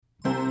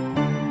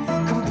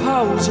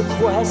Composer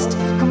Quest,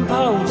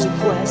 Composer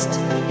Quest.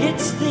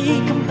 It's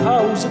the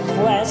Composer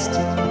Quest.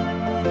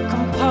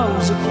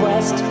 Composer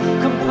Quest,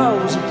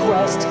 Composer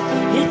Quest.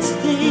 It's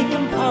the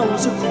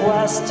Composer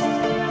Quest.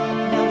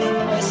 Now you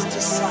must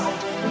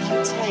decide, will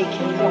you take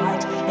a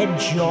ride and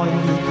join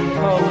the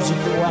Composer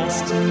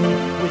Quest?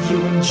 Will you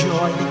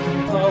enjoy the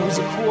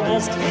Composer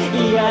Quest?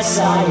 Yes,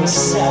 I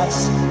accept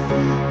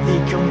the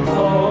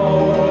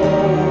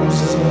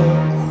Composer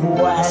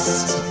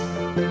Quest.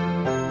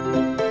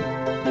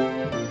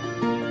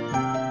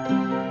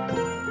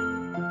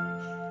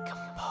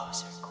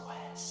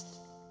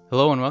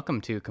 Hello and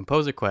welcome to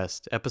Composer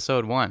Quest,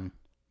 Episode 1.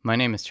 My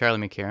name is Charlie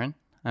McCarran.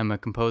 I'm a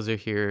composer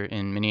here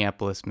in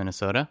Minneapolis,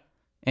 Minnesota.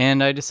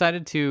 And I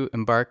decided to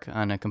embark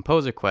on a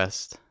Composer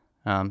Quest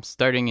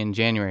starting in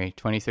January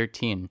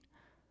 2013.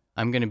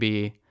 I'm going to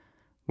be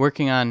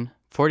working on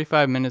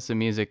 45 minutes of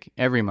music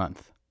every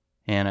month.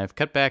 And I've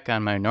cut back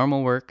on my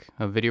normal work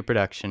of video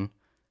production.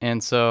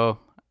 And so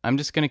I'm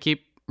just going to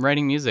keep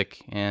writing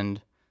music. And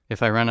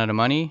if I run out of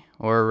money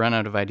or run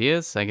out of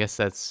ideas, I guess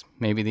that's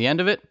maybe the end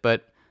of it.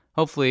 But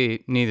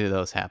hopefully neither of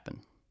those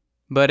happen.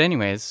 But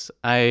anyways,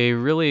 I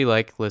really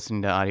like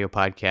listening to audio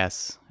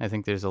podcasts. I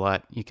think there's a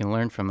lot you can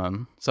learn from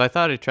them. So I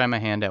thought I'd try my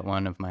hand at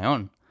one of my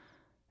own.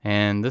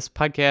 And this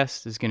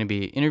podcast is going to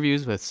be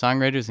interviews with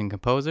songwriters and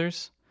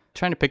composers,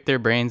 trying to pick their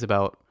brains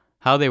about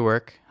how they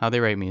work, how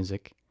they write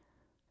music.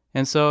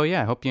 And so,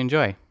 yeah, I hope you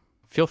enjoy.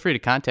 Feel free to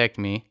contact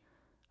me.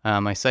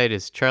 My site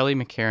is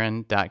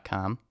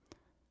charliemccarran.com.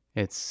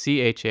 It's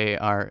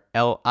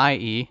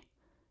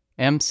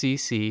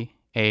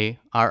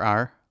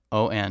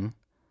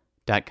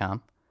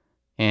CharlieMccarron.com,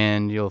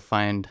 and you'll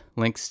find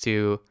links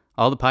to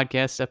all the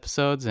podcast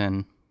episodes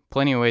and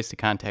plenty of ways to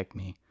contact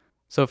me.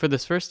 So for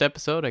this first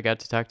episode, I got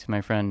to talk to my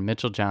friend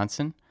Mitchell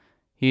Johnson.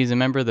 He's a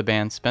member of the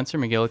band Spencer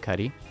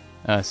McGillicuddy,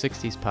 a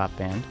 60s pop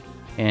band,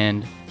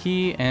 and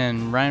he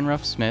and Ryan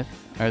Ruff Smith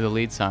are the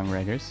lead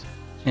songwriters,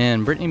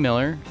 and Brittany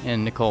Miller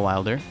and Nicole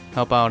Wilder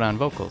help out on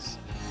vocals.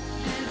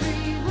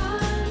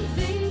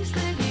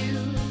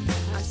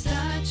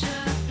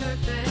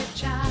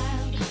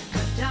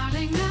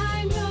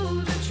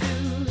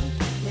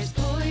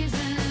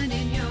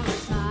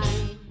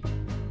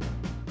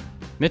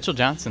 Mitchell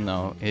Johnson,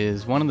 though,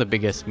 is one of the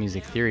biggest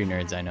music theory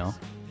nerds I know,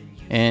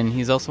 and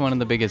he's also one of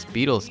the biggest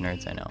Beatles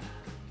nerds I know.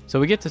 So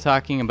we get to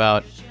talking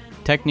about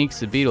techniques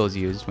the Beatles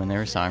used when they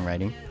were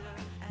songwriting,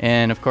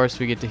 and of course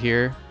we get to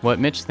hear what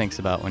Mitch thinks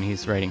about when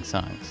he's writing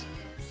songs.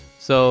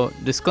 So,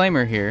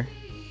 disclaimer here,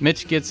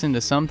 Mitch gets into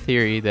some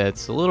theory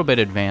that's a little bit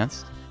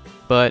advanced,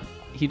 but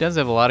he does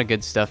have a lot of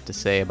good stuff to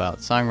say about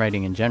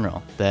songwriting in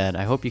general that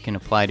I hope you can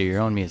apply to your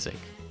own music.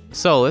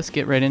 So let's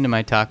get right into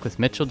my talk with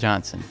Mitchell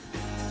Johnson.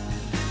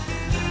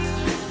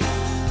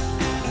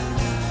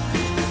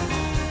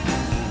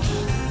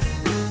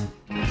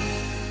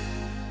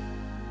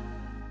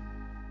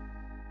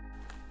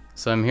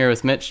 So I'm here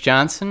with Mitch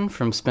Johnson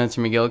from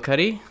Spencer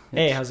McGillicuddy.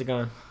 Hey, how's it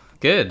going?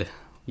 Good.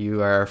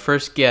 You are our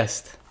first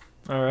guest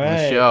All right. on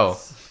the show.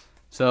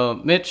 So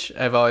Mitch,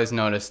 I've always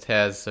noticed,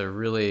 has a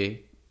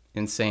really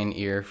insane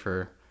ear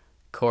for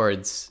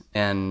chords,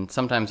 and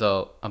sometimes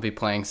I'll be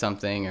playing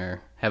something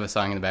or have a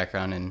song in the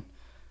background, and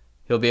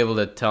he'll be able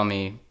to tell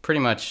me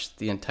pretty much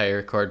the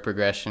entire chord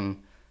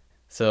progression.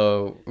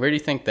 So where do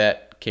you think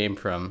that came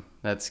from,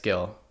 that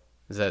skill?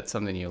 Is that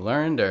something you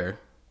learned, or?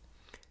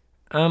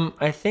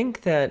 I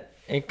think that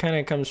it kind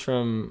of comes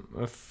from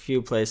a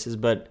few places,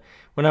 but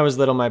when I was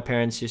little, my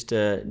parents used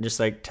to just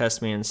like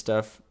test me and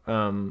stuff.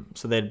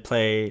 So they'd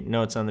play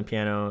notes on the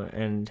piano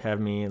and have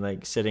me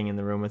like sitting in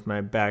the room with my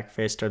back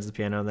face towards the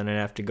piano. Then I'd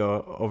have to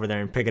go over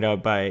there and pick it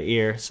out by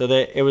ear. So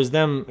that it was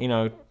them,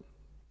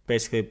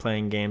 basically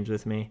playing games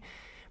with me.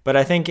 But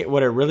I think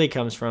what it really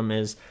comes from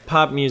is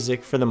pop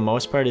music, for the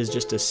most part, is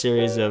just a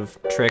series of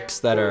tricks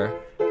that are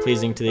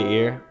pleasing to the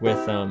ear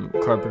with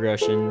chord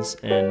progressions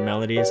and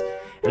melodies.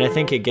 And I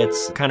think it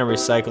gets kind of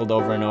recycled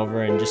over and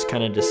over and just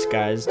kind of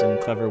disguised in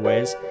clever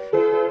ways.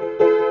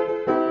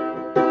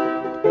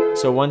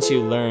 So once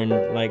you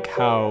learn like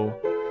how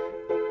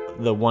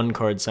the one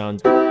chord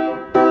sounds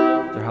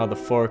or how the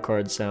four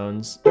chord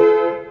sounds,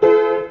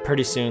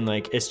 pretty soon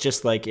like it's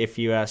just like if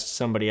you asked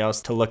somebody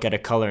else to look at a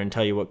color and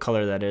tell you what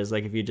color that is.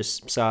 Like if you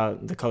just saw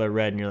the color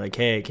red and you're like,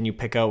 hey, can you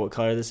pick out what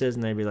color this is?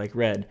 And they'd be like,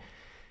 red.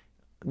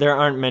 There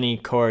aren't many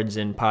chords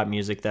in pop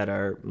music that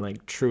are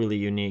like truly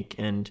unique,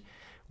 and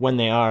when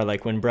they are,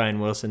 like when Brian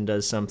Wilson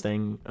does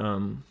something,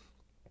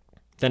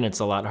 then it's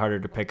a lot harder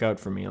to pick out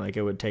for me. Like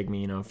it would take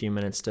me, a few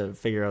minutes to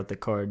figure out the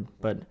chord,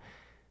 but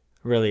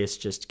really it's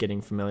just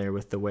getting familiar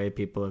with the way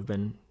people have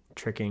been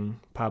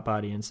tricking pop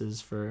audiences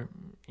for,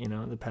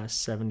 the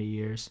past 70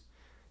 years.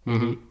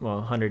 Mm-hmm.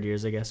 100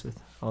 years, I guess, with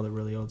all the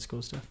really old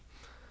school stuff.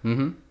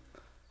 Mm-hmm.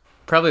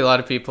 Probably a lot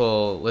of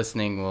people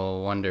listening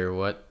will wonder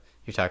what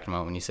you're talking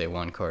about when you say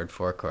one chord,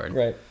 four chord.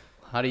 Right.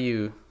 How do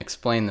you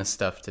explain this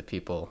stuff to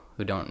people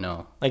who don't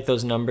know? Like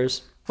those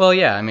numbers? Well,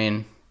 yeah,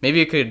 maybe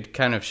you could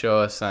kind of show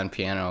us on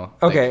piano.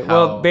 Okay,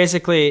 well,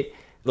 basically,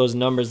 those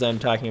numbers that I'm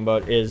talking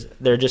about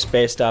they're just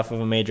based off of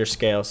a major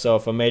scale. So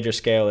if a major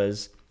scale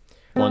is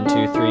 1,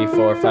 2, 3,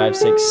 4, 5,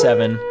 6,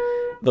 7.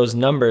 Those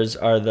numbers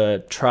are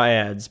the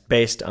triads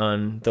based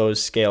on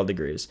those scale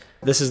degrees.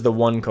 This is the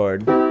 1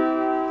 chord,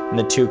 and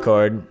the 2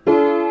 chord,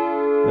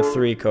 the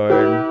 3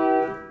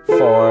 chord,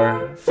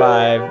 4,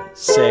 5,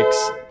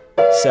 6,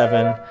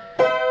 7,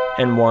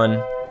 and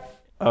 1.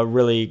 A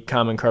really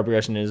common chord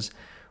progression is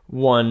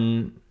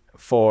 1,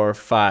 4,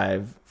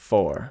 5,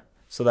 4.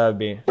 So that would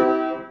be.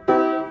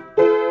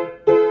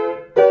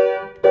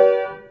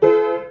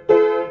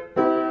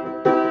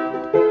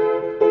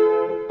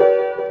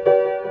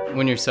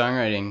 When you're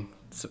songwriting,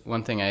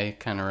 one thing I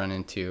kind of run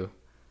into,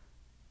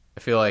 I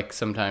feel like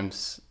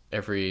sometimes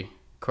every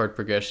chord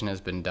progression has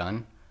been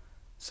done.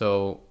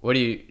 So do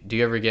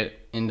you ever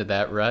get into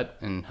that rut,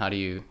 and how do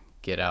you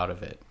get out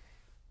of it?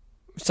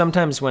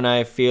 Sometimes when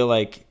I feel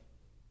like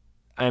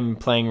I'm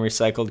playing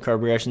recycled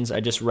chord progressions, I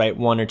just write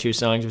 1 or 2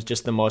 songs with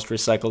just the most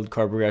recycled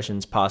chord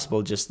progressions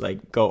possible, just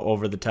like go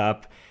over the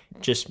top,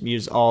 just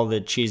use all the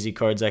cheesy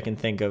chords I can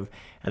think of,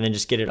 and then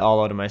just get it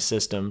all out of my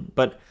system.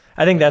 But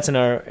I think that's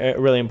a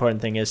really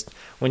important thing is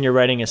when you're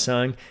writing a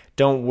song,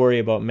 don't worry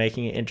about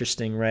making it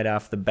interesting right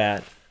off the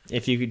bat.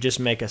 If you could just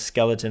make a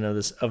skeleton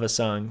of a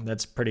song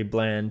that's pretty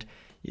bland,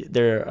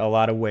 there are a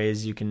lot of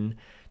ways you can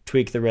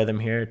tweak the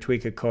rhythm here,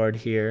 tweak a chord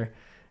here,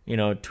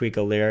 tweak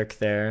a lyric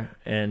there,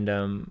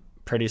 and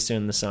pretty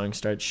soon the song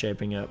starts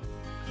shaping up.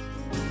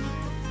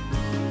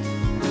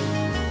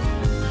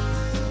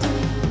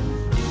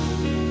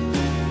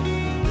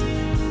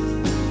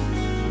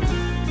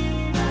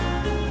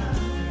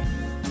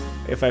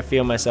 If I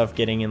feel myself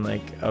getting in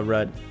like a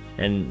rut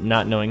and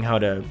not knowing how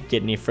to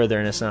get any further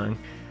in a song,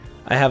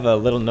 I have a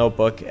little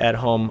notebook at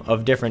home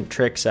of different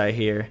tricks I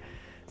hear.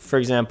 For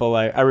example,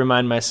 I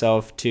remind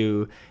myself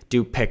to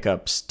do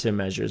pickups to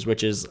measures,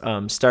 which is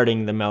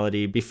starting the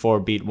melody before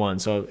beat 1.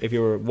 So if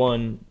you were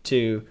 1,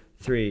 2,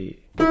 3,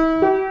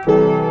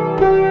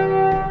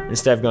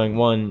 instead of going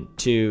 1,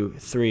 2,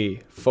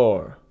 3,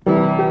 4,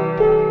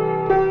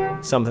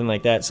 something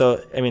like that.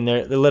 So I mean,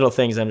 they're the little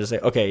things I'm just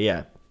like, okay,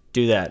 yeah,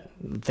 do that.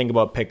 Think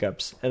about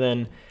pickups. And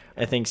then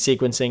I think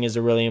sequencing is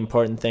a really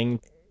important thing.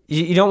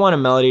 You don't want a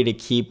melody to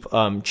keep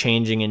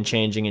changing and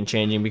changing and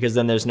changing, because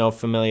then there's no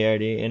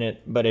familiarity in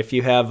it. But if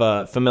you have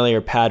a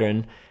familiar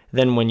pattern,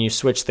 then when you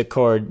switch the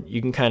chord,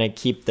 you can kind of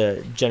keep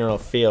the general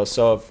feel.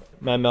 So if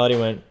my melody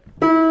went,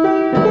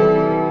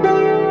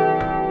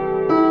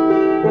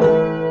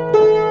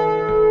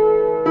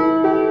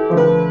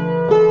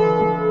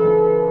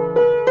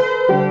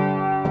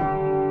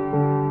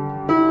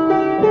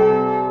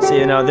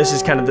 see, this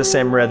is kind of the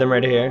same rhythm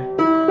right here,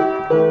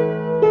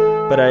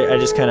 but I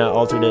just kind of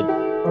altered it.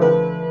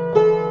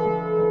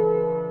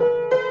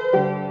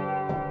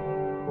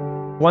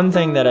 One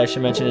thing that I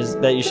should mention is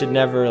that you should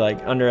never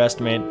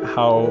underestimate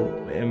how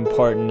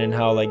important and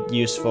how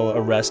useful a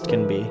rest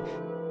can be.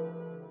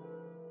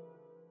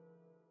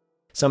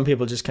 Some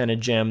people just kind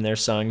of jam their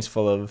songs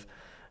full of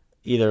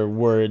either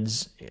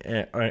words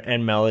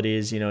and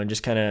melodies, and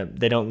just kind of,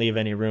 they don't leave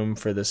any room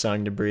for the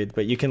song to breathe.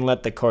 But you can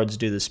let the chords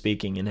do the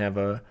speaking and have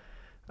a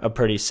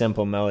pretty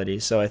simple melody.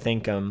 So I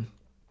think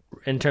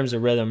in terms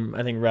of rhythm,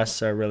 I think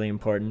rests are really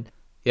important.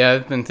 Yeah,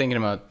 I've been thinking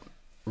about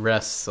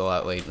rests a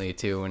lot lately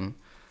too, and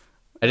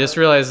I just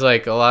realized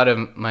a lot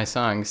of my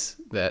songs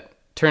that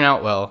turn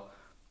out well,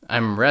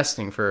 I'm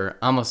resting for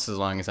almost as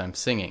long as I'm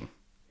singing.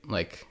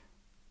 Like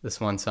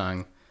this one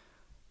song,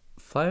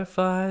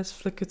 fireflies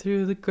flicker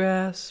through the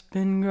grass,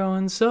 been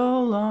growing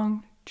so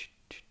long,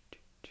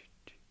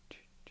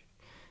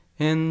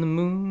 and the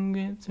moon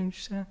gets and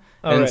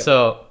right.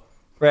 So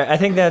right, I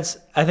think that's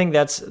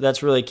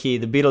really key.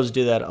 The Beatles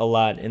do that a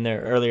lot in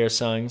their earlier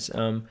songs.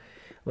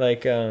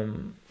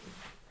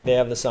 They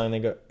have the song, they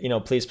go,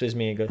 Please Please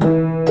Me, it goes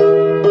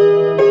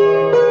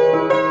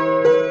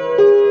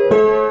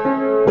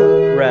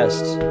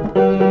rest.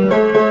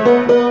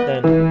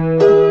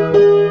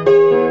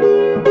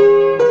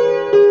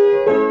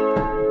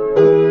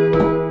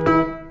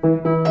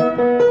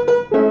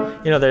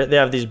 Then they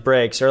have these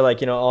breaks, or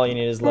All You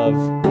Need Is Love.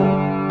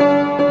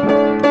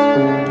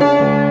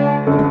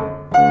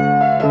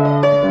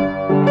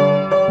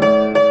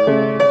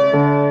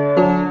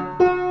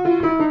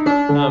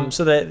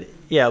 So that,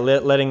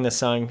 letting the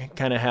song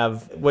kind of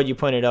have what you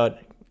pointed out,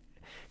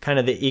 kind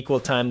of the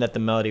equal time that the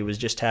melody was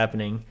just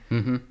happening.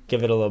 Mm-hmm.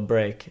 Give it a little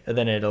break, and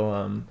then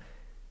it'll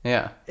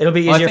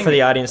be easier for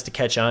the audience to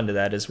catch on to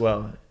that as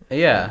well.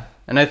 Yeah,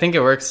 and I think it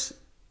works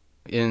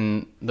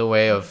in the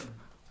way of,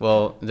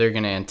 they're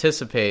going to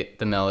anticipate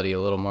the melody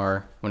a little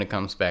more when it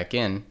comes back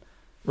in,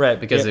 right?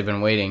 Because they've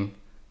been waiting,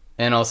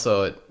 and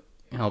also it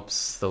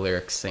helps the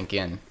lyrics sink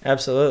in.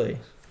 Absolutely,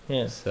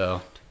 yeah.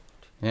 So,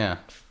 yeah.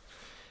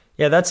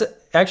 Yeah, that's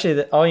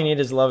actually, All You Need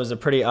Is Love is a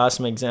pretty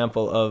awesome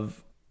example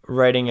of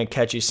writing a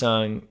catchy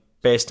song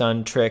based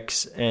on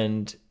tricks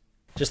and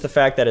just the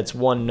fact that it's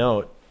one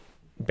note,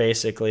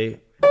 basically.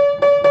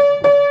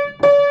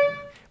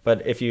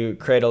 But if you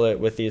cradle it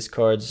with these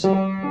chords,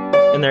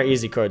 and they're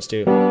easy chords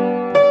too.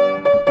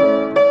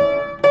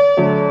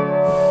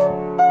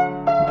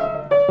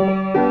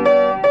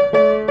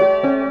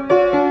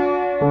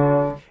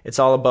 It's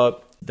all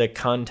about the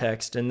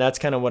context. And that's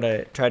kind of what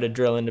I try to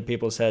drill into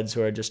people's heads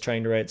who are just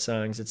trying to write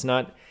songs. It's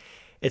not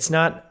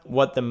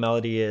what the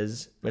melody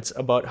is. It's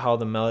about how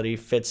the melody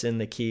fits in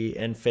the key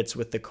and fits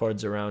with the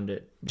chords around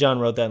it. John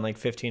wrote that in like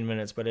 15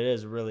 minutes, but it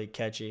is really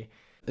catchy.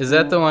 Is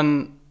that the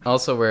one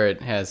also where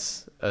it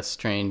has a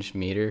strange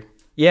meter?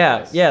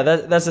 Yeah,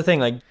 that's the thing.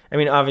 Like, I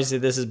mean, obviously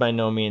this is by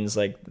no means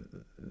like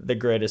the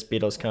greatest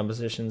Beatles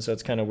composition, so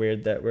it's kind of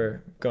weird that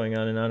we're going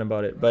on and on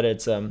about it, but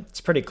it's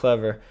pretty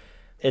clever.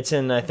 It's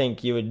in, I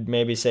think you would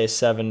maybe say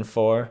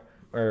 7/4,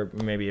 or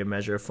maybe a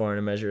measure of 4 and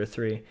a measure of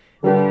 3.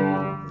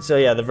 So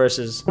yeah, the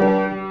verses 2,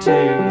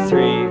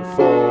 3,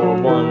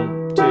 4,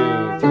 1, 2,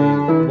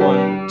 3,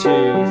 1,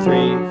 2,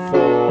 3,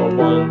 4,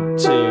 1,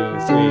 2,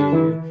 3.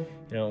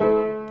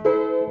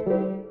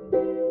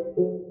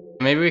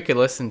 Maybe we could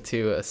listen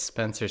to a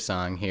Spencer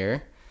song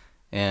here,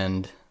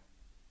 and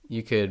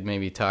you could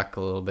maybe talk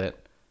a little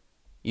bit,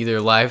 either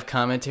live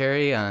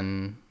commentary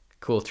on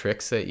cool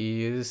tricks that you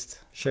used.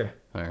 Sure.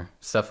 Or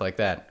stuff like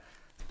that.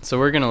 So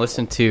we're going to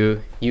listen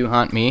to You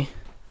Haunt Me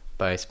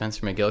by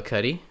Spencer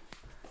McGillicuddy.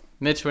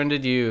 Mitch, when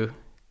did you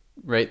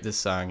write this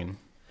song, and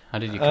how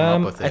did you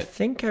come up with it? I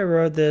think I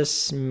wrote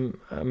this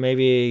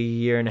maybe a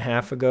year and a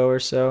half ago or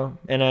so,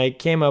 and I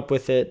came up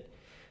with it.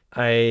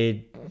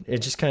 It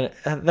just kind of,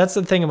 that's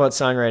the thing about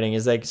songwriting,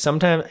 is like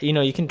sometimes,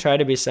 you can try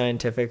to be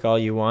scientific all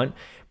you want,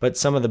 but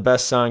some of the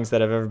best songs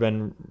that have ever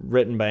been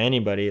written by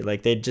anybody,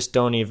 like they just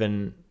don't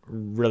even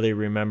really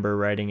remember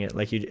writing it.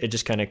 Like it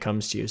just kind of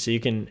comes to you. So you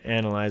can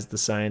analyze the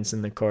science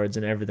and the chords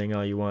and everything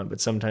all you want,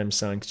 but sometimes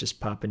songs just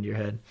pop into your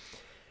head.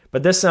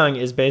 But this song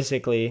is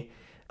basically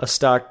a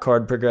stock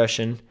chord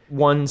progression,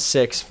 1,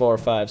 6, 4,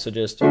 5. So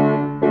just 6,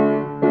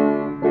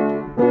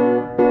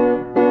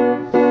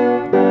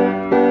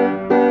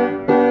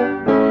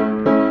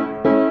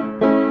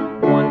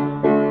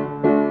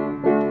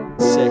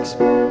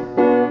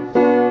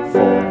 4,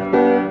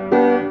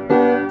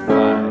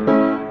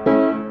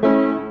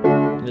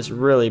 5. Just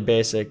really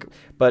basic.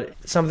 But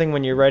something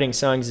when you're writing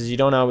songs is you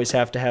don't always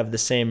have to have the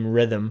same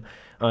rhythm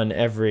on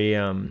every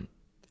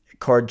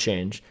chord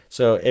change.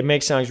 So it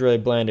makes songs really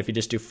bland if you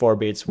just do 4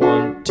 beats.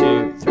 1,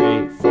 2,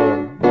 3,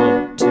 4.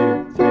 1,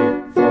 2,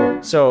 3,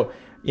 4. So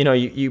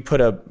you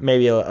put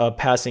maybe a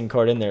passing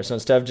chord in there. So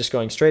instead of just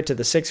going straight to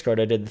the 6 chord,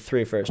 I did the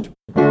 3 first.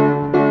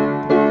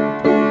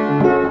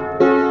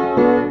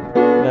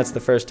 That's the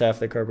first half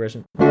of the chord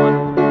progression.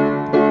 1,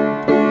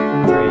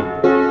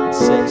 3,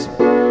 6.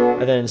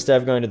 And then instead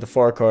of going to the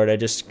 4 chord, I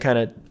just kind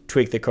of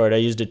tweaked the chord. I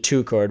used a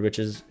 2 chord, which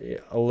is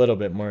a little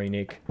bit more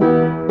unique.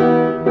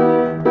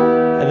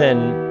 And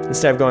then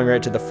instead of going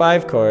right to the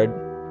 5 chord,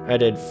 I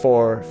did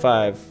 4,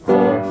 5,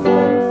 4, 4,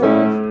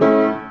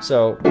 5.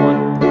 So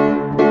 1,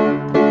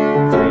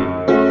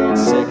 3,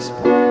 6, 2,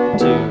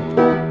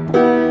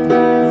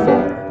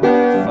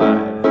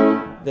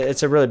 4, 5.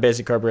 It's a really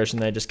basic chord progression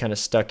that I just kind of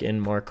stuck in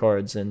more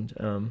chords,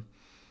 and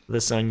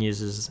this song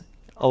uses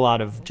a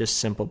lot of just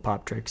simple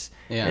pop tricks.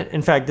 Yeah.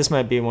 In fact, this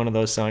might be one of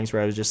those songs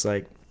where I was just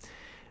like,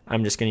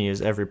 I'm just going to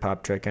use every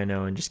pop trick I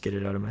know and just get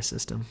it out of my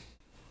system.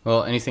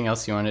 Well, anything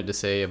else you wanted to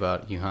say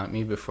about You Haunt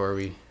Me before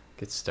we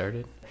get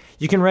started?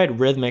 You can write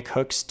rhythmic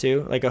hooks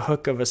too. Like a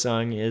hook of a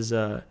song is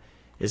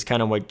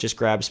kind of what just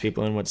grabs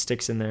people and what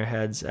sticks in their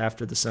heads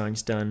after the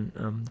song's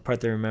done, the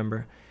part they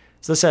remember.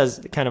 So this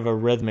has kind of a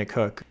rhythmic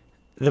hook.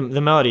 The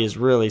melody is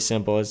really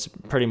simple. It's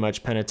pretty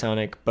much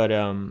pentatonic, but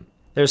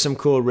there's some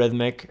cool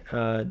rhythmic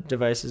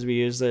devices we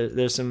use.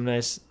 There's some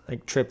nice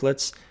like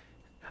triplets.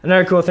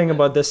 Another cool thing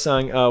about this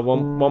song,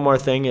 one more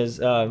thing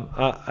is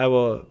I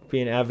will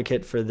be an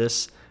advocate for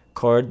this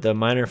chord. The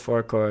minor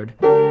 4 chord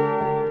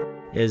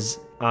is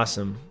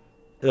awesome.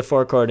 The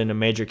 4 chord in a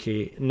major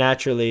key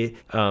naturally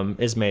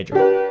is major.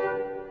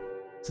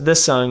 So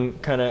this song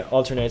kind of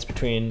alternates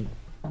between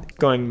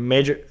going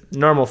major,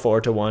 normal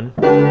 4 to 1,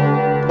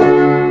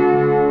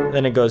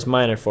 then it goes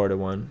minor 4 to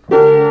 1.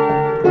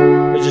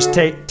 We just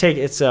take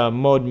it's a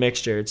mode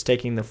mixture. It's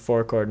taking the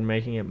 4 chord and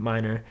making it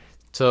minor.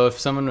 So if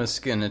someone was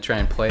going to try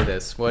and play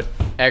this, what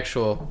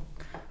actual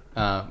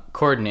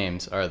chord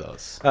names are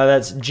those?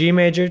 That's G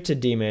major to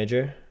D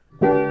major,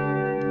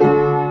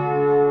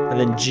 and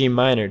then G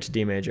minor to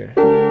D major.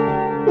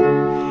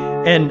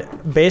 And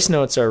bass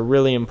notes are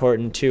really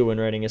important too when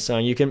writing a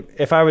song. You can,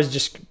 if I was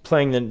just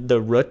playing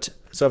the root,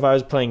 so if I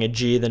was playing a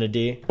G then a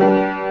D,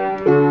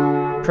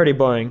 pretty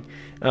boring.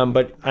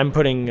 But I'm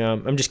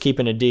just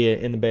keeping a D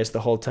in the bass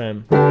the whole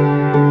time.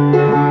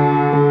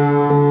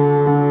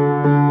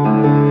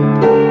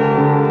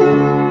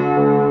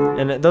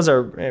 And those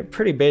are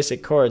pretty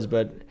basic chords,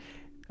 but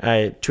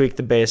I tweaked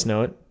the bass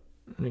note,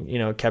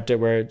 kept it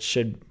where it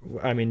should,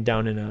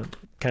 down in a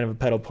kind of a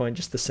pedal point,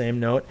 just the same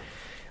note.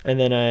 And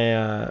then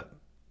I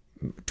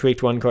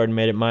tweaked one chord and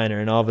made it minor,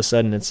 and all of a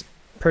sudden it's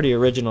pretty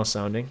original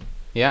sounding.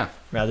 Yeah.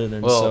 Rather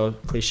than so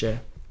cliche.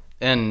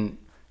 And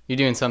you're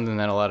doing something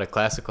that a lot of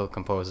classical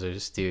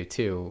composers do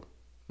too.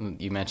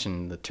 You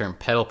mentioned the term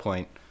pedal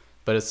point,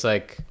 but it's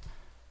like,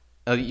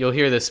 you'll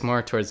hear this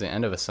more towards the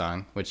end of a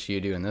song, which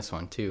you do in this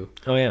one too.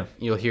 Oh yeah.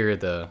 You'll hear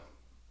the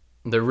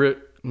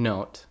root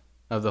note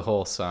of the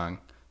whole song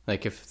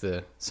like if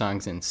the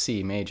song's in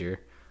C major,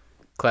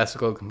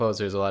 classical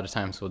composers a lot of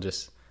times will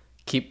just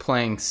keep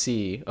playing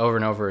C over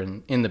and over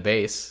in the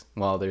bass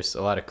while there's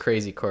a lot of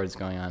crazy chords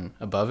going on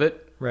above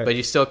it. Right. But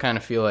you still kind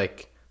of feel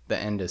like the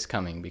end is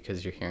coming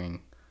because you're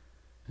hearing.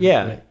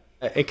 Yeah,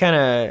 it kind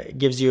of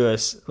gives you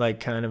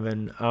kind of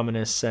an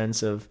ominous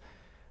sense of,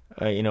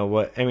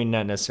 what, I mean,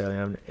 not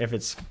necessarily if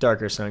it's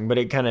darker song, but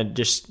it kind of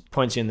just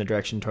points you in the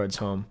direction towards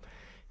home.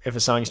 If a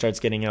song starts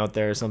getting out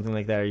there or something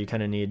like that, or you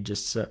kind of need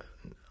just a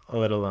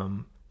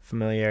little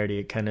familiarity,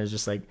 it kind of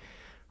just like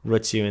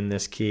roots you in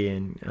this key.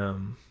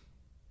 And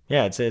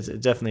it's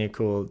definitely a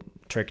cool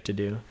trick to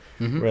do,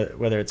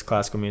 whether it's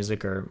classical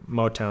music or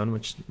Motown,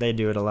 which they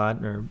do it a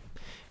lot, or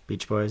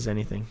Beach Boys,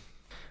 anything.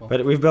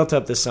 But we've built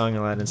up this song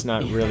a lot, and it's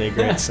not really a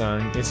great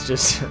song. It's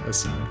just a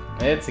song.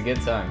 It's a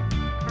good song.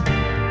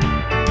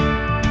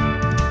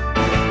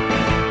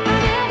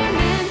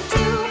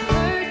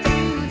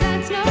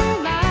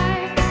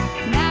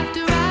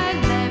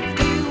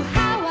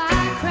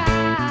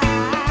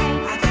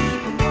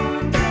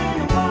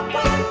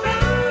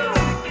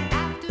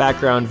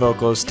 Background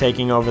vocals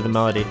taking over the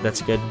melody.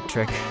 That's a good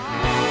trick.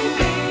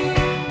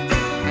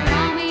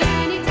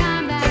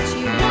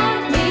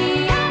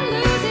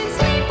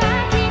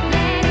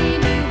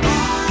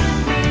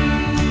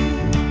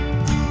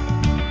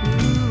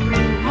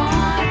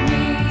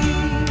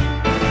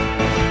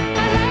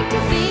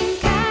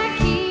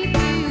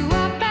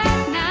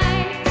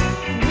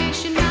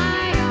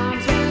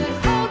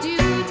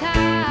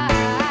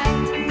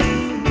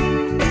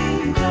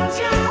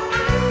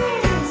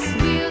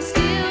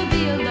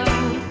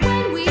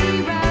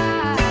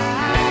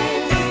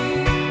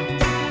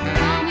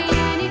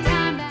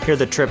 Hear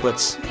the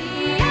triplets.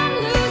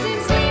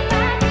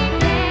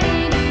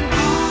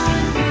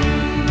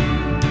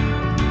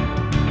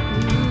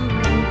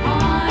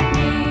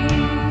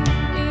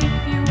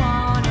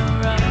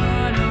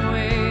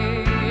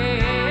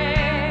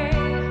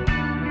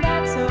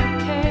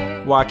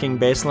 Walking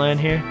bass line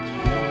here.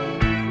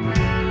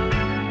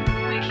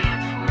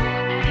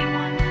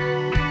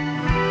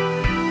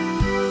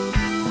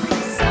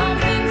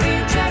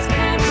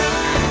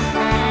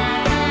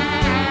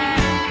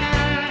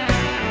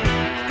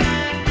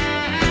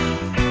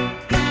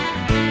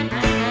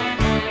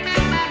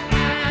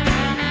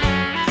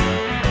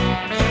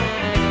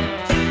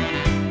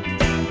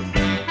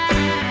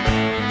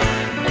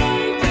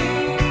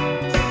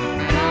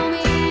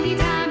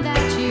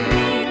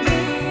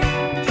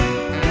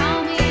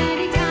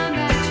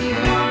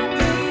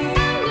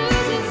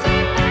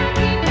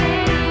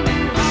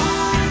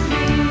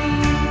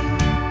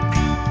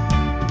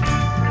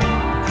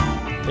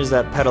 There's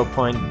that pedal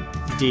point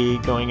D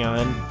going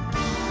on.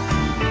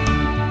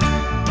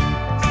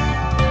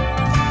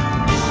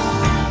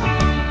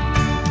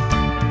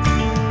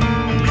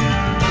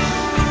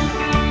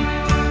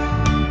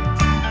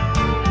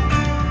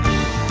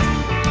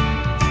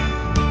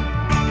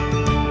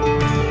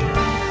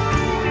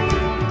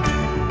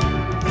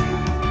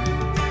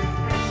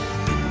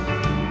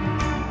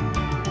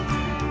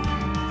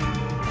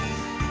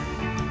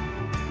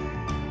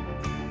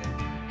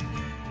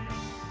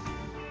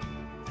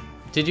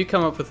 Did you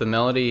come up with the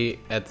melody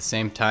at the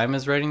same time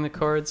as writing the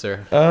chords,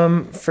 or?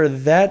 For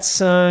that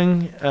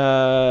song,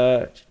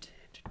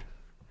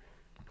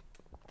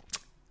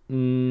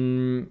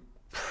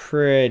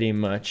 pretty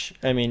much.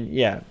 I mean,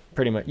 yeah,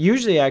 pretty much.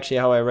 Usually, actually,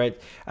 how I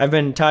write, I've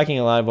been talking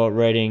a lot about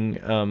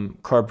writing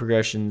chord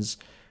progressions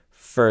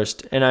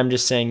first, and I'm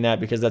just saying that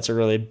because that's a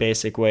really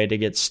basic way to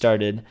get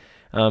started.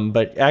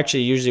 But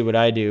actually, usually what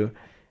I do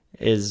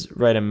is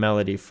write a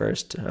melody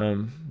first,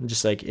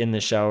 just like in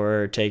the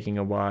shower or taking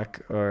a walk,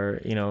 or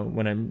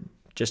when I'm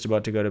just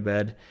about to go to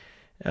bed,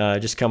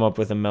 just come up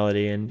with a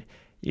melody. And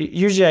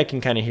usually I can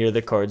kind of hear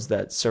the chords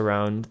that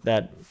surround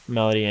that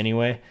melody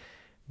anyway,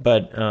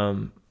 but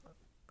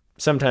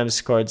sometimes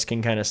chords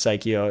can kind of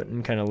psych you out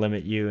and kind of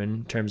limit you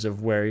in terms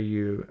of where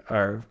you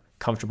are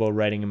comfortable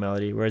writing a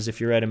melody, whereas if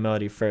you write a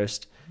melody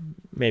first,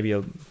 maybe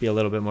you'll be a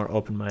little bit more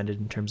open-minded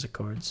in terms of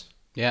chords.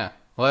 Yeah,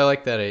 well, I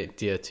like that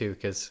idea too,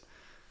 because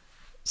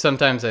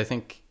sometimes I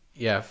think,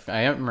 if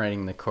I am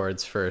writing the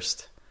chords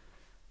first,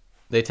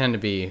 they tend to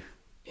be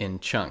in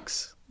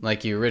chunks.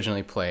 Like you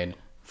originally played,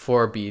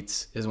 4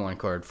 beats is one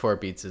chord, 4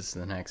 beats is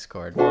the next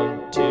chord.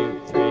 1,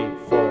 2, 3,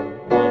 4.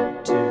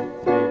 1, 2,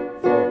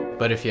 3, 4.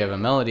 But if you have a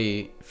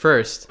melody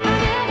first,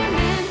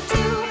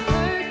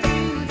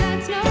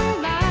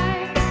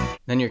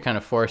 then you're kind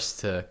of forced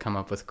to come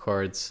up with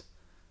chords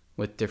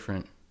with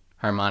different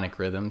harmonic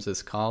rhythms,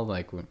 it's called,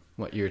 like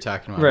what you were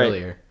talking about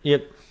earlier.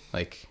 Yep.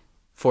 Like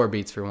 4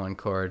 beats for one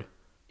chord,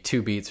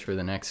 2 beats for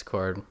the next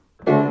chord.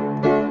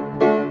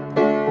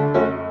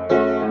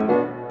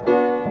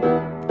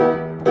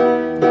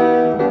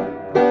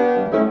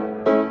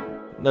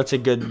 That's a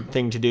good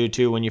thing to do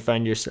too when you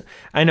find yourself.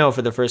 I know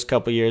for the first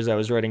couple years I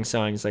was writing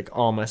songs, like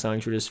all my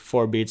songs were just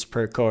 4 beats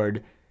per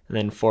chord and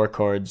then 4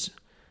 chords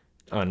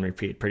on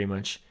repeat pretty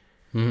much.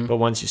 Mm-hmm. But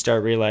once you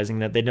start realizing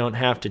that they don't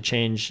have to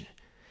change,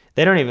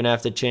 they don't even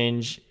have to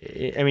change.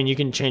 I mean, you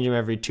can change them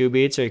every 2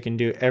 beats, or you can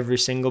do every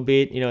single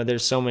beat.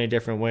 There's so many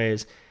different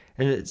ways.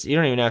 And you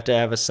don't even have to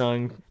have a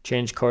song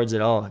change chords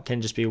at all. It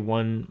can just be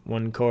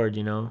one chord,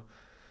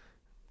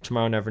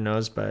 Tomorrow Never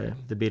Knows by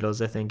the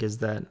Beatles, I think, is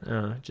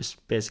that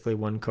just basically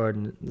one chord,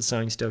 and the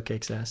song still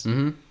kicks ass.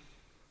 Mm-hmm.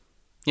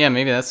 Yeah,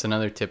 maybe that's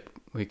another tip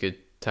we could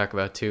talk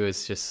about too,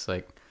 is just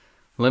like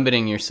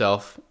limiting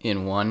yourself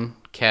in one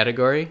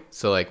category.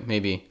 So like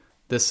maybe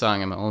this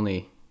song I'm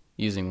only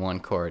using one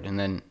chord, and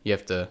then you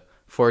have to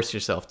force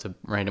yourself to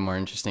write a more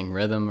interesting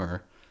rhythm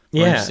or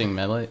more interesting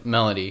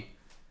melody.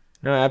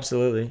 No,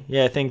 absolutely.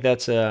 Yeah, I think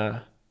that's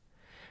I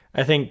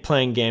think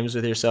playing games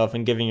with yourself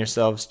and giving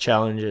yourselves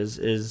challenges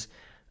is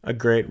a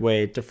great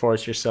way to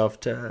force yourself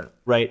to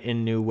write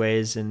in new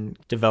ways and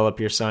develop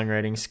your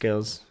songwriting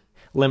skills.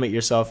 Limit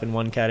yourself in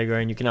one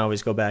category, and you can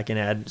always go back and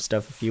add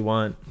stuff if you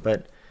want,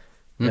 but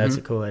that's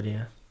a cool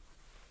idea.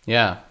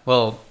 Yeah.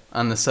 Well,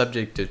 on the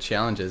subject of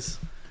challenges,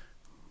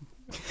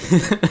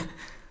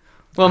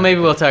 well, maybe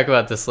we'll talk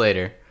about this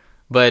later.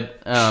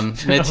 But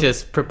Mitch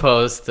has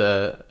proposed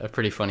a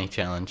pretty funny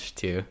challenge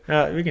to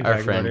we can our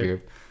talk friend about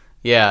group.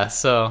 Yeah,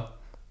 so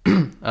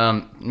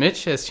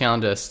Mitch has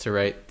challenged us to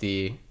write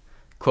the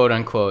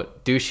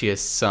quote-unquote douchiest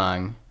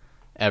song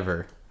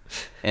ever.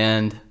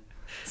 And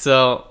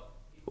so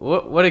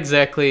what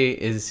exactly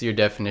is your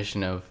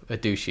definition of a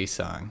douchey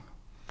song,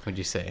 would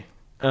you say?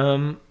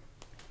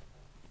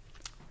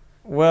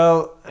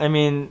 Well, I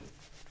mean...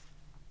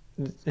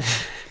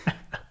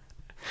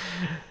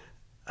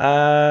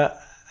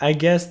 I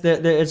guess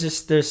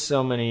there's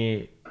so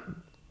many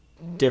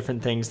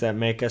different things that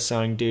make a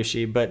song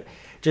douchey, but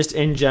just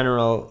in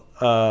general,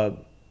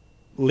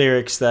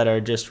 lyrics that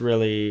are just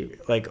really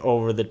like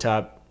over the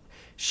top,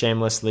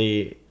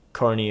 shamelessly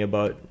corny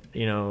about,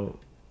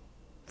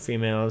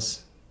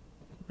 females.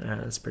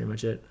 That's pretty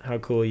much it. How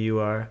cool you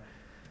are.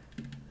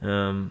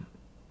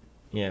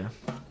 Yeah.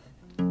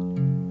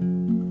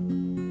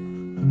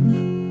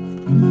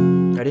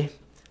 Ready?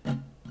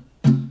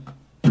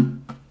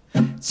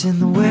 It's in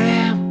the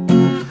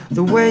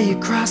way you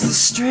cross the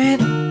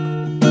street,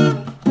 and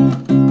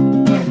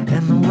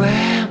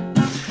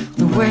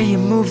the way you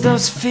move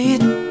those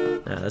feet.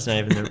 No, that's not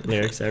even the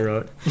lyrics I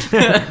wrote.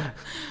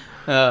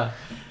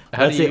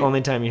 That's the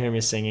only time you hear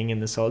me singing in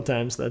this whole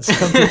time, so that's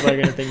some people are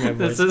gonna think my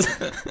voice.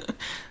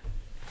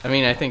 I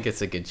mean, I think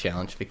it's a good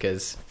challenge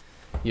because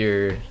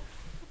you're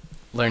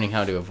learning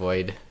how to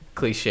avoid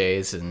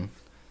cliches and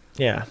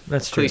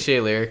that's true.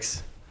 Cliche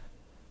lyrics.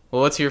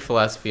 Well, what's your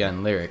philosophy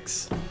on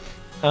lyrics?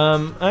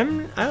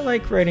 I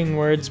like writing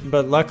words,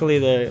 but luckily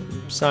the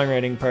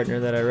songwriting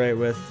partner that I write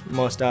with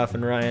most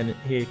often, Ryan,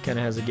 he kind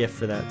of has a gift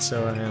for that.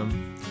 So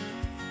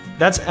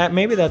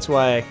maybe that's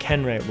why I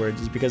can write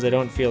words, is because I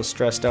don't feel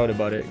stressed out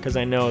about it, because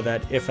I know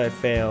that if I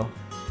fail,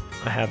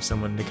 I have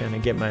someone to kind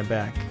of get my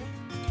back.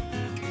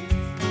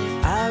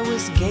 I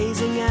was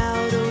gazing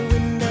out a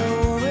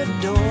window or a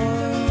door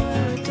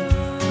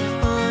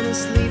on a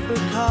sleeper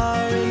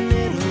car in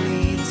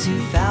Italy,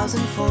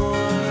 2004.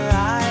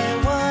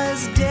 I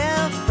was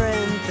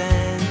different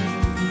then,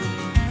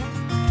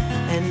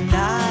 and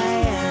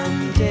I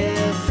am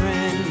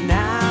different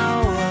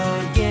now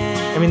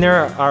again. I mean, there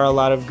are a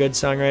lot of good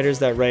songwriters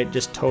that write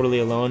just totally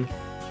alone.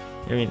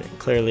 I mean,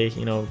 clearly,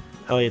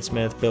 Elliott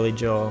Smith, Billy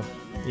Joel,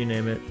 you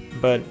name it.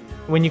 But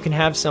when you can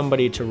have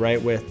somebody to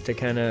write with to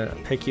kind of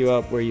pick you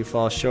up where you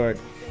fall short,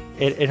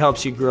 it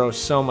helps you grow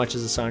so much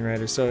as a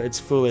songwriter. So it's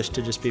foolish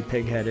to just be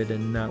pig-headed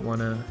and not want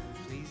to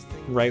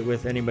write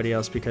with anybody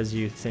else because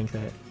you think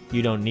that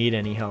you don't need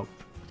any help.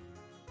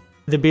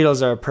 The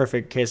Beatles are a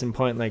perfect case in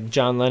point. Like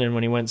John Lennon,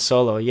 when he went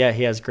solo, yeah,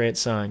 he has great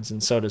songs,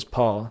 and so does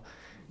Paul.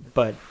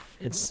 But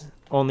it's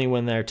only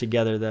when they're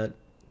together that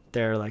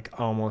they're like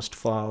almost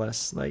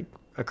flawless, like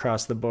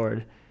across the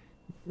board.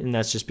 And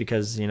that's just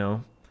because,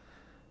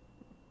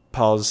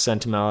 Paul's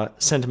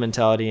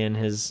sentimentality and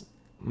his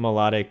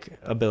melodic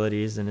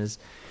abilities and his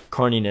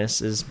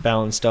corniness is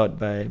balanced out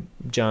by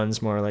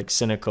John's more like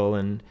cynical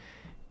and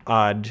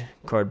odd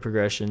chord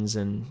progressions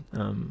and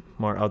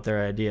more out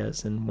there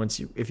ideas. And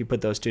if you put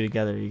those two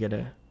together, you get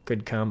a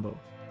good combo.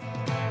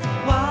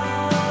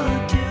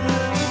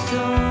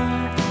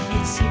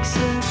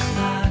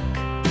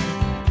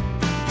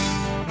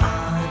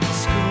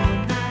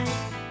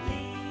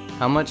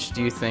 How much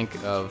do you think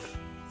of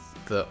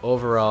the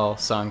overall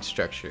song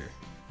structure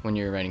when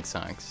you're writing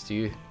songs? Do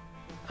you?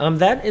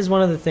 That is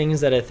one of the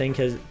things that I think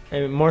has,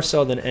 more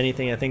so than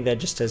anything, I think that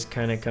just has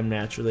kind of come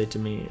naturally to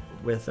me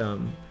with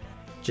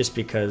just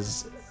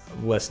because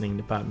of listening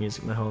to pop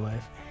music my whole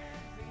life.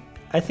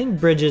 I think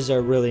bridges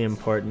are really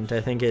important. I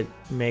think it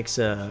makes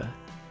a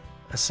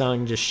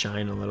song just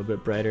shine a little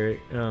bit brighter,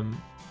 and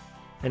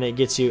it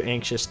gets you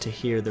anxious to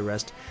hear the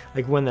rest.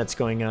 Like when that's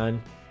going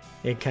on,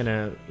 it kind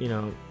of,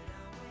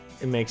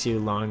 it makes you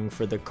long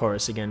for the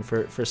chorus again,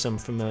 for some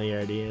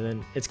familiarity. And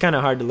then it's kind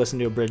of hard to listen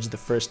to a bridge the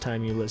first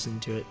time you listen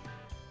to it,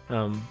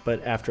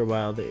 but after a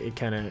while it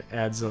kind of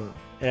adds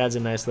a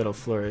nice little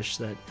flourish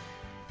that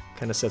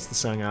kind of sets the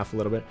song off a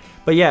little bit.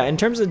 But yeah, in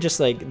terms of just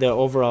like the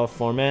overall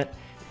format,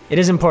 it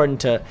is important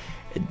to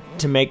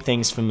to make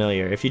things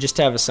familiar. If you just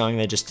have a song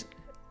that just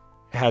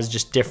has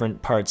just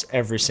different parts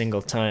every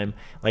single time,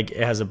 like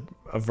it has a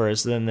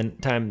verse, then the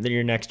time that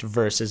your next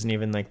verse isn't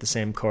even like the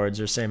same chords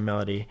or same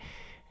melody,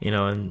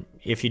 and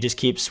if you just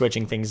keep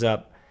switching things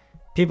up,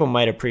 people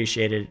might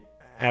appreciate it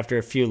after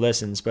a few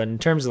listens. But in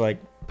terms of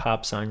like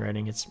pop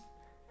songwriting,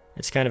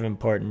 it's kind of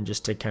important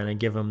just to kind of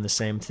give them the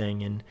same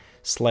thing in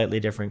slightly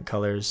different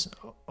colors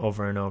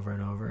over and over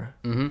and over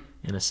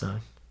in a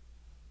song.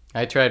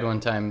 I tried one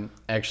time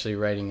actually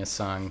writing a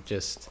song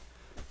just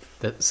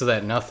so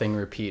that nothing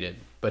repeated,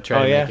 but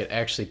try to make it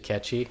actually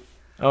catchy.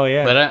 Oh,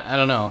 yeah. But I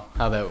don't know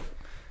how that...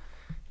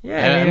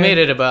 Yeah, I made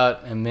it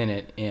about a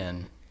minute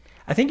in.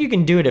 I think you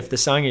can do it if the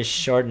song is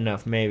short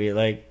enough, maybe.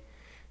 Like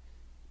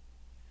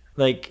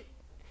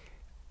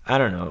I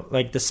don't know.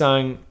 Like the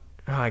song...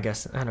 Oh, I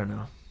guess... I don't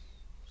know.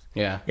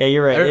 Yeah. Yeah,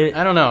 you're right.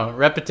 I don't know.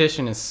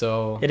 Repetition is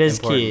so It is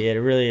important. key. It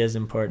really is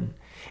important.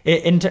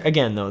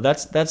 Again, though,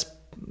 that's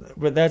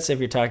if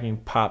you're talking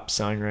pop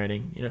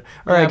songwriting,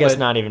 or I guess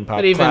not even pop,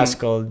 but even,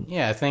 classical.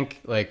 Yeah, I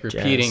think like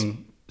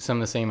repeating some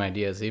of the same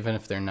ideas, even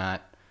if they're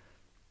not.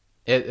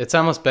 It's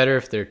almost better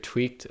if they're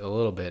tweaked a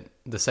little bit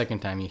the second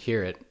time you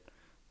hear it,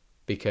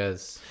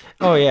 because.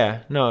 Oh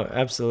yeah, no,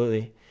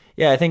 absolutely.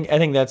 Yeah, I think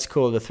that's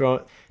cool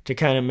to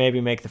kind of maybe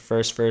make the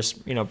first verse,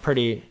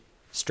 pretty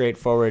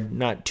straightforward,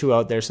 not too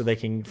out there, so they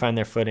can find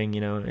their footing,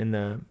 in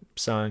the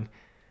song.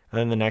 And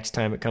then the next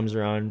time it comes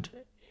around,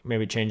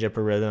 maybe change up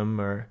a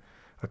rhythm or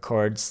a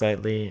chord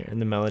slightly in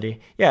the melody.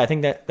 Yeah, I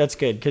think that's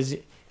good, because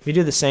if you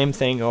do the same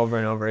thing over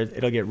and over,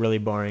 it'll get really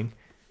boring.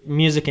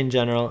 Music in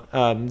general,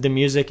 the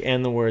music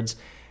and the words,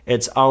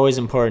 it's always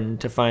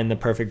important to find the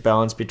perfect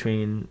balance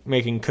between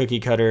making cookie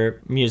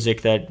cutter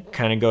music that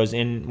kind of goes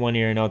in one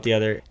ear and out the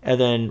other, and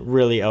then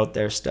really out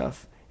there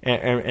stuff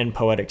and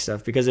poetic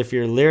stuff. Because if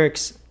your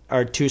lyrics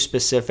are too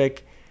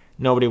specific,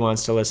 nobody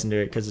wants to listen to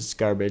it because it's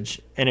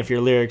garbage. And if your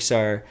lyrics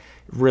are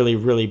really,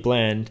 really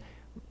bland,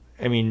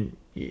 I mean,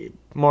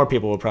 more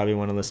people will probably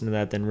want to listen to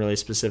that than really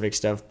specific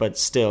stuff. But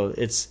still,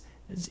 it's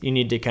you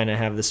need to kind of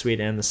have the sweet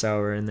and the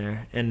sour in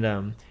there.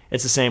 And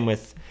it's the same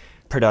with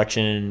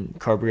production and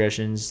chord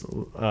progressions,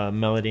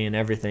 melody and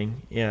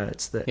everything. Yeah,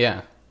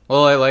 Yeah.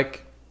 Well, I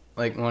like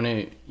one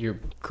of your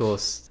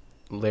coolest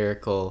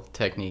lyrical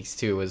techniques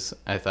too was,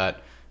 I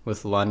thought,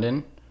 with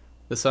London,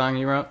 the song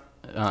you wrote.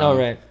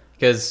 Right.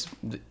 Because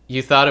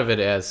you thought of it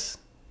as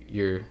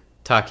you're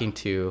talking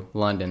to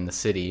London, the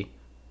city,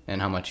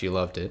 and how much you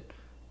loved it,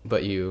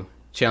 but you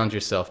challenge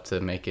yourself to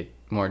make it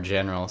more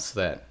general so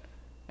that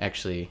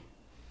actually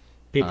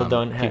people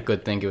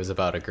could think it was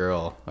about a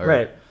girl.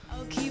 Right.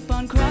 I'll keep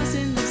on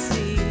crossing the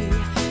sea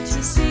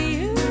to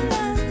see you,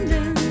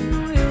 London.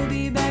 We'll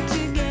be back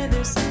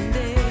together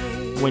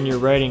someday. When you're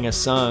writing a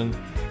song,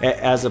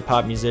 as a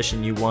pop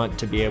musician, you want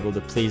to be able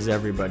to please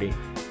everybody.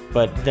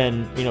 But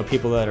then,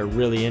 people that are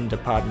really into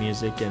pop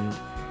music and,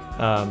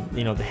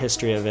 the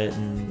history of it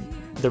and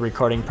the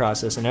recording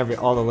process and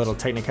all the little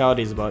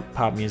technicalities about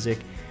pop music,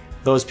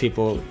 those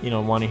people,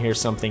 want to hear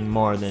something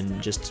more than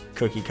just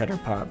cookie cutter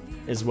pop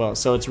as well.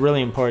 So it's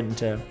really important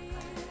to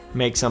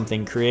make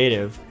something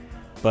creative,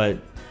 but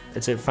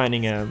it's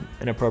finding an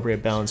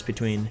appropriate balance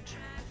between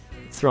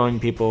throwing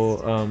people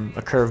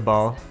a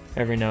curveball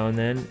every now and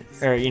then,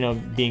 or,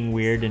 being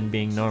weird and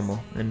being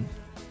normal. And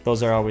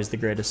those are always the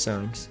greatest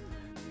songs.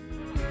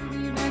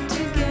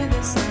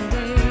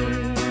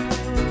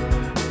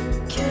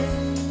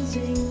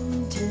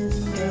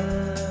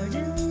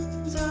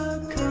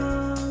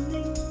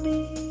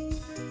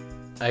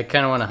 I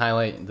kind of want to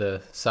highlight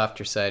the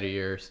softer side of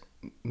your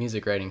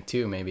music writing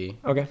too, maybe.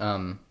 Okay.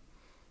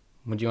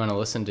 Would you want to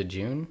listen to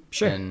June?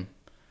 Sure. And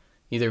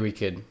either we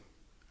could,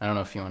 I don't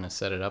know if you want to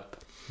set it up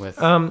with...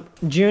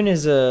 June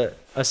is a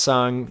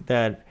song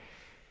that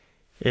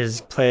is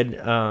played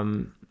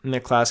in the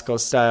classical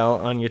style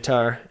on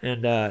guitar,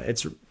 and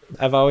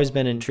I've always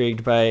been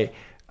intrigued by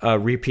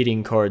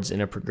repeating chords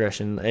in a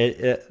progression.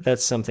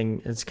 That's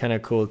something that's kind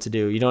of cool to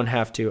do. You don't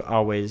have to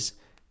always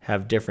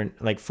have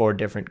different, 4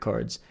 different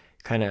chords.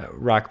 Kind of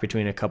rock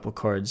between a couple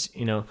chords,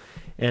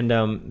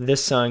 and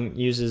this song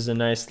uses a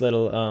nice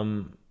little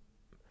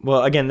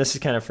well, again, this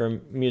is kind of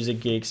for music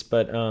geeks,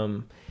 but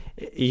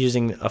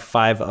using a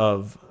 5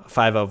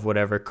 of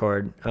whatever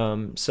chord.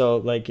 So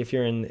like if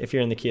you're in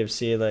the key of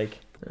C, like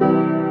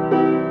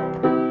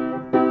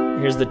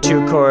here's the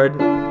 2 chord,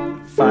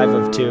 5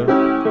 of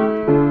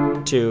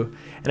 2,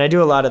 and I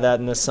do a lot of that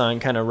in this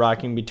song, kind of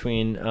rocking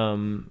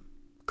between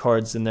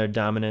chords and their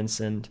dominance.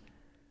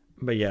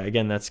 But yeah,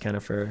 again, that's kind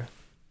of for...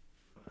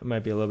 It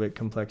might be a little bit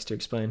complex to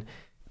explain.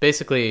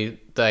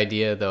 Basically, the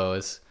idea, though,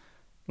 is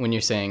when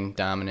you're saying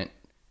dominant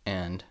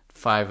and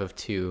 5 of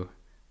 2,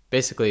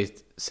 basically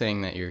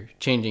saying that you're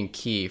changing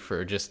key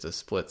for just a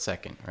split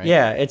second, right?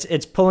 Yeah,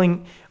 it's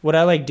pulling... What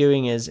I like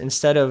doing is,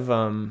 instead of...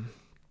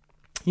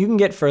 you can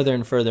get further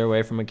and further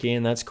away from a key,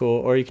 and that's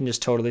cool, or you can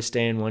just totally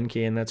stay in one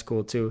key, and that's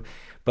cool, too.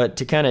 But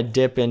to kind of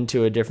dip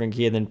into a different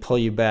key and then pull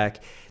you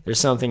back, there's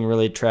something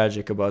really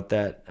tragic about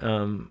that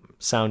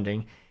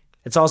sounding.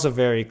 It's also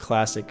very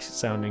classic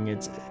sounding.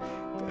 It's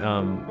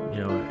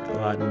a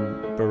lot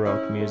in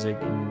Baroque music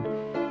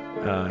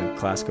and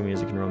classical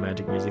music and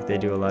romantic music. They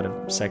do a lot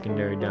of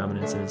secondary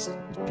dominance, and it's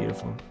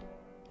beautiful.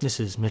 This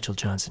is Mitchell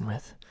Johnson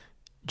with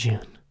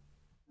June.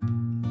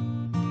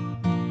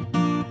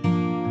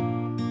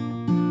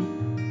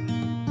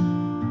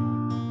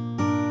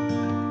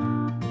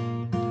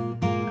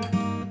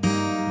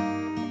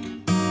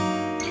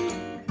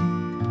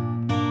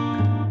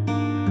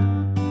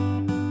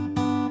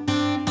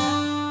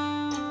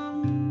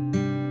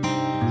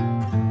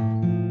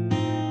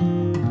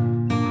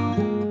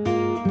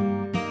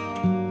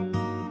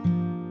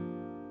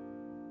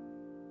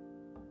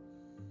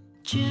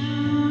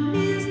 June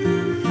is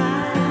the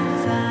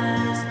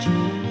fireflies,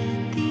 June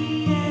in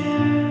the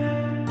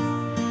air.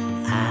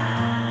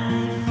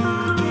 I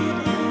forget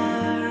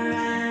her,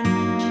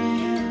 and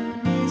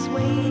June is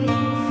waiting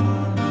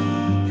for me.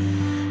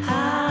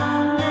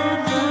 I'll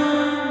never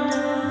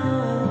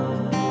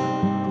know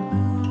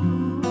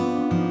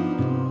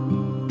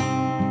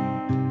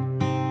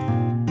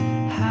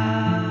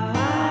how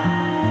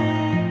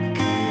I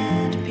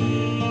could be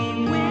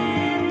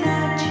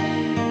without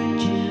you,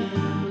 June.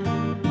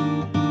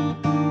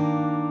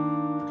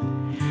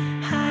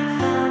 I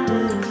found a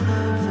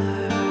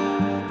clover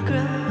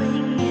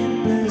growing in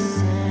the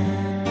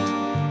sand.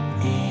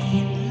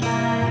 Ain't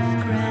life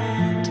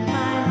grand,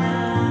 my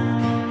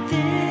love,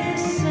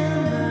 this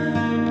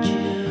summer,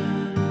 June?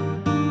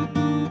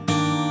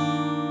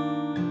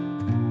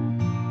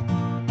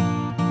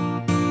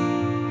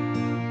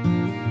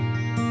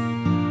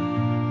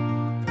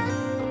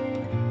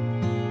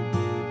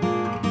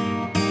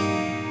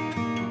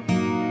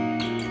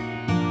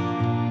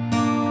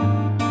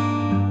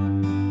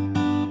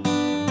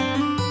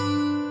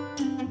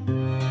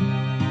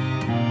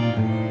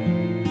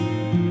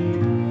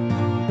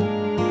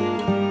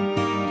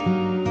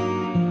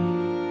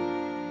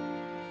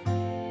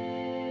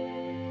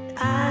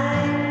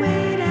 I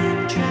wait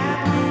at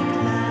traffic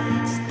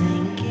lights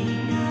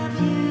thinking of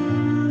you.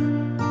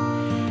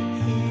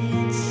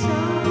 It's so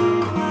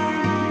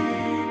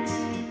quiet,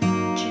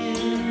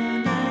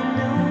 June, I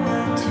know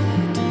what to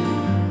do.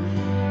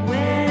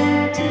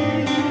 Where do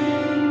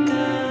you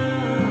go?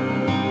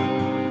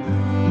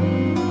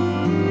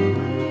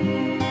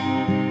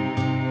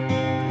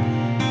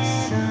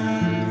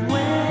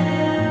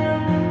 Somewhere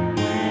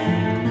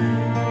where no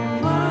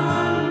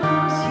one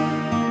knows you,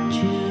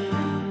 June.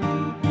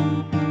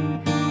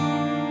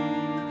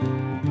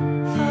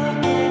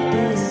 Forget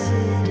the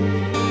city,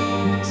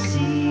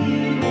 see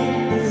you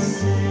in the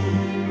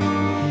sand.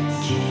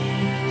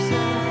 Choose a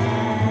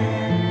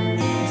hand,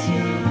 it's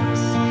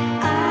yours.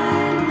 I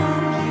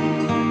love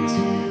you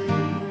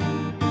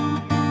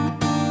too.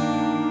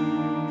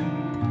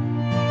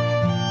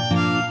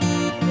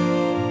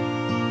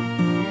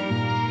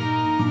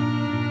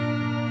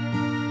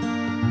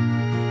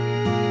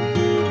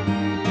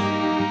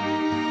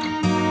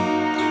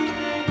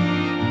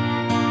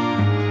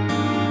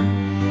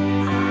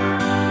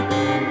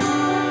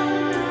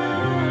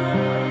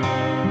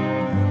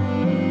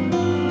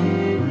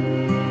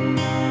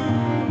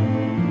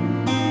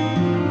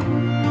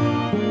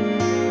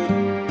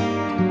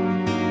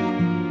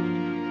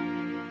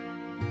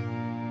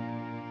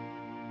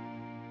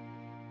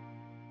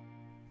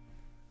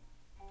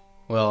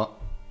 Well,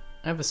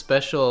 I have a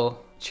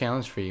special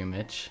challenge for you,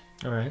 Mitch.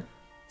 All right.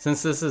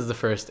 Since this is the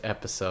first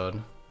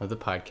episode of the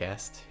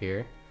podcast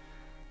here,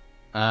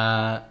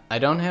 I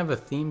don't have a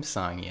theme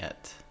song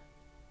yet.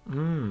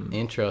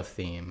 Intro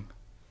theme.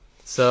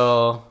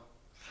 So,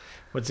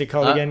 What's it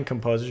called again?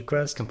 Composer's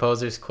Quest?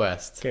 Composer's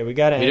Quest. Okay, we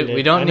gotta end it.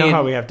 we don't I know need-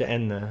 how we have to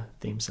end the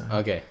theme song.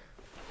 Okay.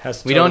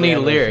 Has to We don't totally need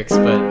end with- lyrics,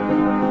 but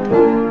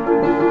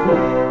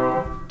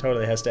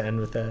Totally has to end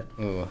with that.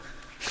 ooh,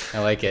 I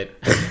like it.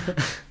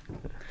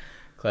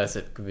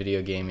 Classic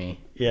video gamey.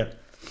 Yeah.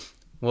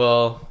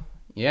 Well,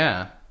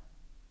 yeah.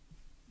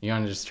 You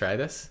want to just try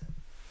this?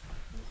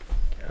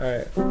 All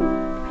right.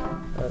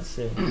 Let's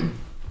see.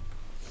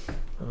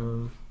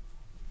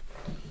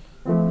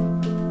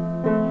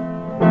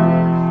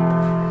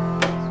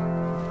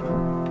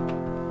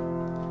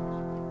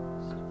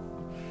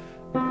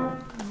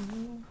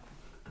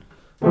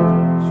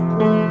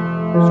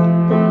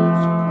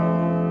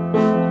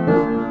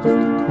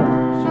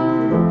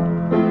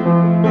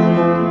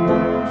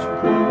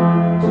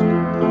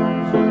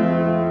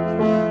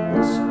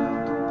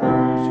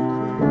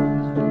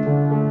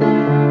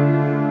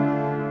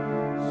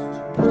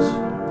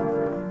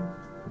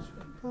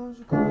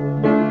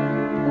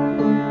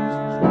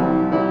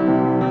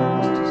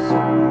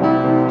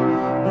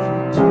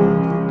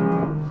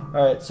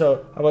 All right,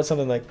 so how about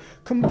something like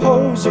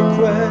Composer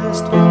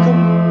Quest,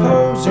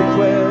 Composer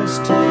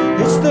Quest,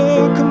 it's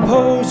the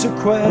Composer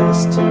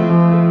Quest,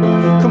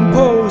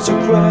 Composer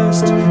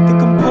Quest, the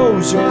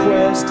Composer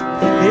Quest,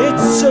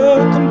 it's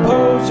a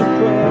Composer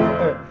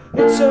Quest,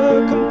 it's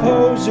a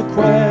Composer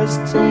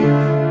Quest.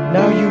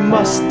 Now you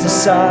must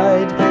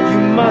decide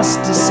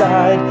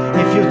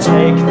if you'll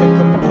take the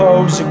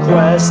Composer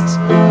Quest.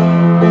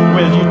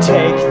 Will you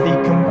take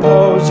the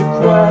Composer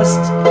Quest?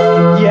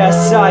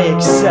 Yes, I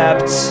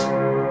accept.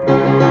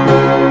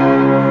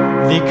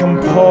 The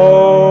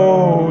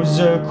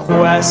Composer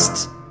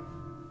Quest.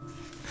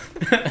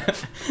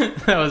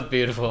 That was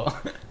beautiful.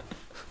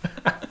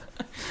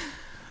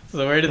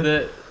 So where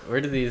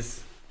did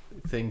these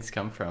things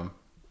come from?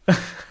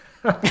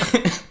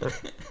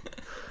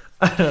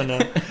 I don't know.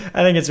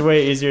 I think it's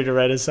way easier to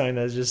write a song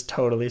that's just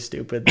totally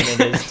stupid than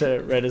it is to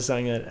write a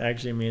song that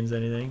actually means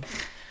anything.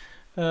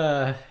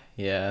 Yeah,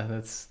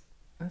 that's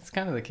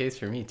kind of the case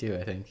for me too,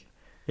 I think.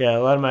 Yeah, a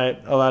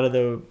lot of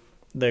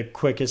the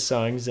quickest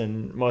songs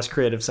and most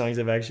creative songs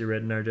I've actually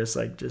written are just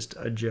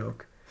a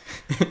joke.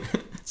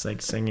 It's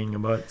like singing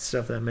about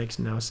stuff that makes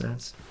no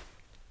sense.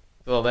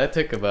 Well, that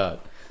took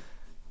about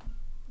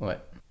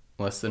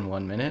less than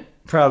 1 minute?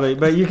 Probably,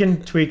 but you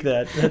can tweak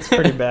that. That's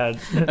pretty bad.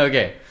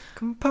 Okay.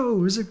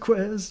 Composer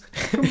Quest,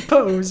 it's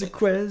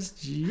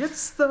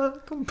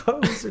the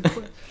Composer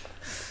Quest.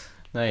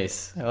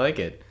 Nice. I like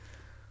it.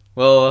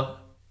 Well,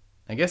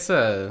 I guess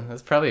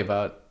that's probably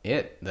about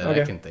it that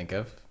I can think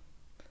of.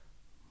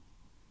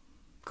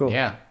 Cool.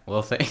 Yeah.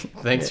 Well,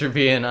 thanks for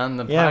being on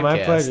the podcast. Yeah, my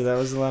pleasure. That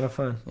was a lot of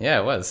fun. Yeah,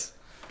 it was.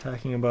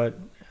 Talking about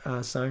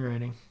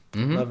songwriting.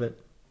 Mm-hmm. Love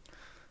it.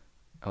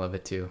 I love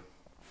it too.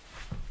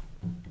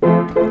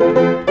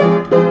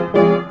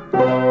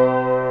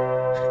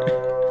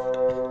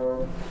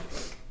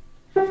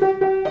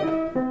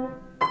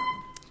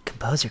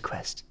 Composer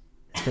Quest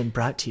has been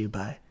brought to you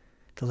by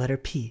the letter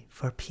P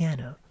for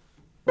piano.